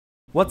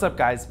What's up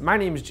guys, my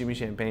name is Jimmy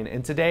Champagne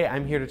and today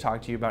I'm here to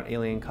talk to you about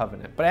Alien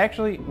Covenant. But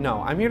actually,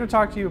 no, I'm here to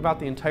talk to you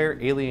about the entire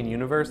Alien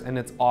universe and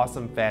its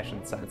awesome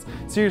fashion sense.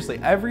 Seriously,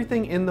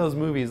 everything in those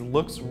movies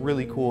looks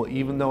really cool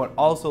even though it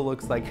also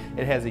looks like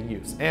it has a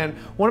use. And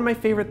one of my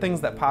favorite things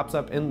that pops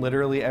up in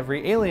literally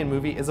every Alien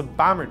movie is a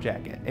bomber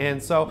jacket.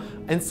 And so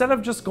instead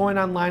of just going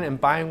online and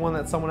buying one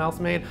that someone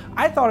else made,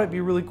 I thought it'd be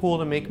really cool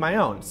to make my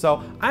own.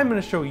 So I'm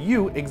going to show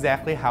you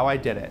exactly how I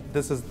did it.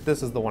 This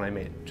is the one I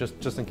made,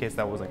 just in case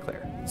that wasn't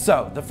clear.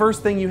 So the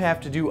first thing you have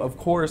to do, of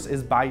course,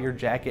 is buy your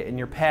jacket and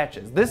your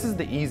patches. This is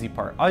the easy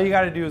part. All you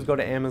gotta do is go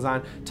to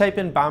Amazon, type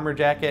in bomber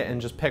jacket,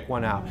 and just pick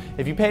one out.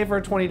 If you pay for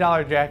a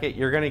 $20 jacket,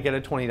 you're gonna get a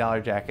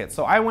 $20 jacket.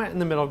 So I went in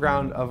the middle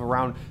ground of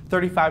around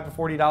 $35 to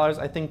 $40,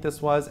 I think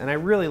this was, and I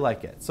really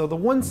like it. So the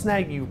one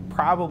snag you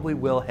probably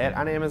will hit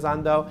on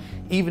Amazon though,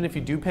 even if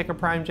you do pick a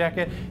Prime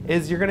jacket,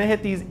 is you're gonna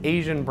hit these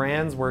Asian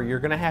brands where you're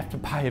gonna have to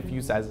buy a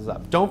few sizes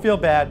up. Don't feel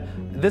bad.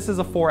 This is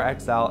a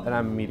 4XL and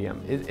I'm a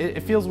medium. It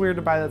feels weird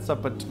to buy that stuff,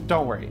 but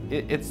don't worry.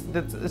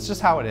 It's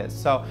just how it is.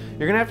 So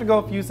you're gonna have to go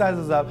a few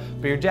sizes up,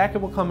 but your jacket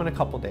will come in a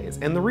couple days.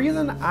 And the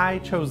reason I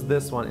chose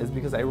this one is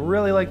because I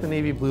really like the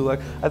navy blue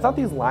look. I thought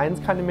these lines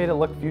kind of made it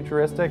look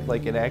futuristic,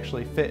 like it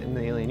actually fit in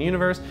the Alien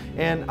universe.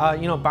 And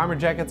you know, bomber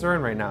jackets are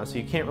in right now, so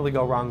you can't really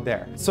go wrong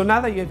there. So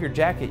now that you have your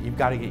jacket, you've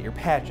got to get your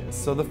patches.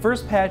 So the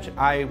first patch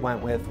I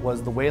went with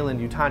was the Weyland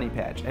Yutani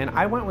patch. And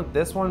I went with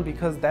this one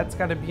because that's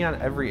got to be on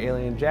every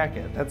Alien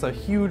jacket. That's a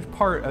huge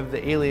part of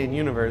the Alien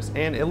universe,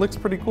 and it looks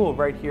pretty cool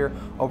right here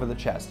over the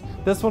chest.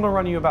 This one will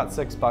run you about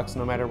 $6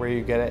 no matter where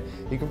you get it.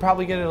 You can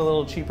probably get it a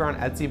little cheaper on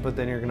Etsy, but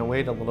then you're gonna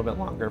wait a little bit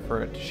longer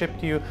for it to ship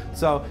to you.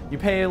 So you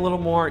pay a little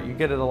more, you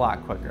get it a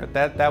lot quicker.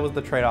 That was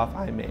the trade-off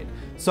I made.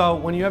 So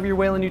when you have your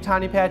Weyland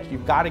Yutani patch,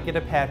 you've got to get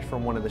a patch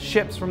from one of the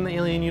ships from the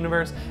Alien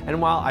universe.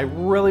 And while I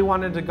really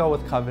wanted to go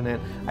with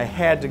Covenant, I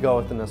had to go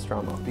with the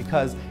Nostromo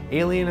because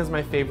Alien is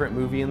my favorite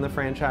movie in the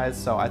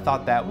franchise, so I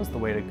thought that was the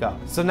way to go.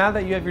 So now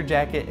that you have your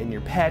jacket and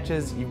your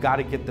patches, you've got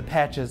to get the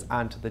patches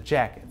onto the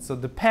jacket. So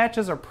the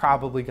patches are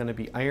probably going to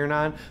be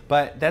iron-on,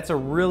 but that's a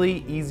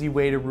really easy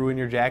way to ruin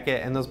your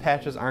jacket, and those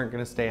patches aren't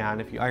going to stay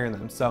on if you iron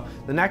them. So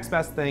the next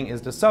best thing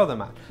is to sew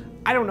them on.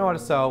 I don't know how to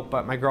sew,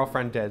 but my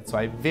girlfriend did, so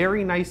I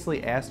very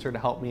nicely asked her to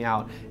help me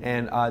out,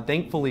 and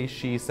thankfully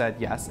she said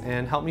yes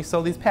and helped me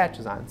sew these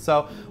patches on.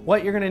 So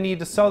what you're going to need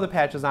to sew the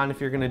patches on, if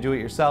you're going to do it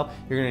yourself,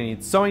 you're going to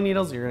need sewing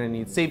needles, you're going to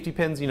need safety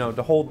pins, you know,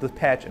 to hold the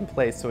patch in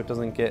place so it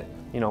doesn't get,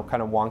 you know,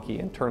 kind of wonky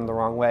and turn the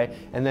wrong way.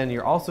 And then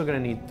you're also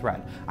going to need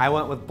thread. I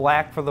went with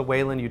black for the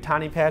Weyland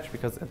Yutani patch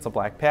because it's a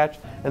black patch.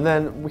 And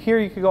then here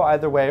you could go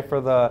either way. For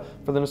the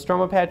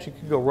Nostromo patch, you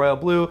could go royal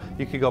blue,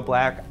 you could go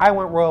black. I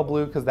went royal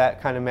blue because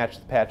that kind of matched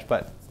the patch,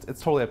 but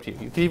it's totally up to you.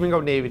 You could even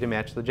go navy to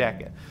match the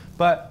jacket.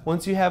 But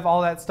once you have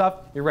all that stuff,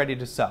 you're ready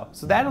to sew.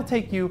 So that'll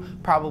take you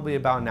probably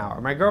about an hour.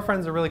 My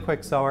girlfriend's a really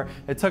quick sewer.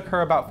 It took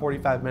her about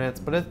 45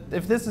 minutes, but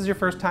if this is your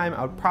first time,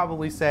 I would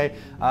probably say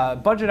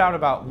budget out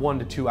about 1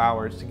 to 2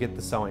 hours to get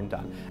the sewing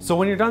done. So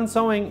when you're done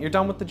sewing, you're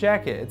done with the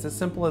jacket. It's as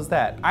simple as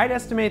that. I'd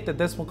estimate that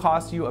this will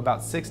cost you about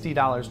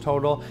 $60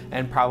 total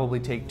and probably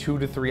take 2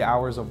 to 3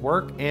 hours of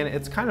work, and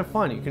it's kind of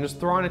fun. You can just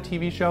throw on a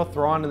TV show,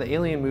 throw on the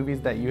Alien movies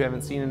that you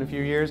haven't seen in a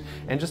few years,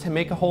 and just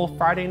make a whole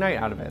Friday night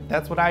out of it.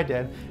 That's what I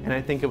did, and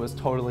I think it was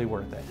totally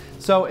worth it.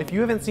 So if you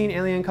haven't seen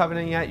Alien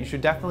Covenant yet, you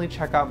should definitely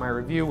check out my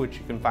review, which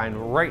you can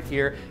find right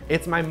here.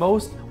 It's my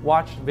most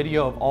watched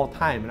video of all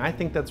time, and I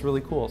think that's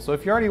really cool. So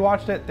if you already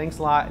watched it, thanks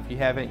a lot. If you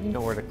haven't, you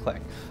know where to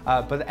click.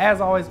 But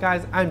as always,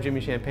 guys, I'm Jimmy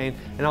Champagne,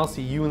 and I'll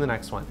see you in the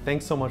next one.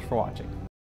 Thanks so much for watching.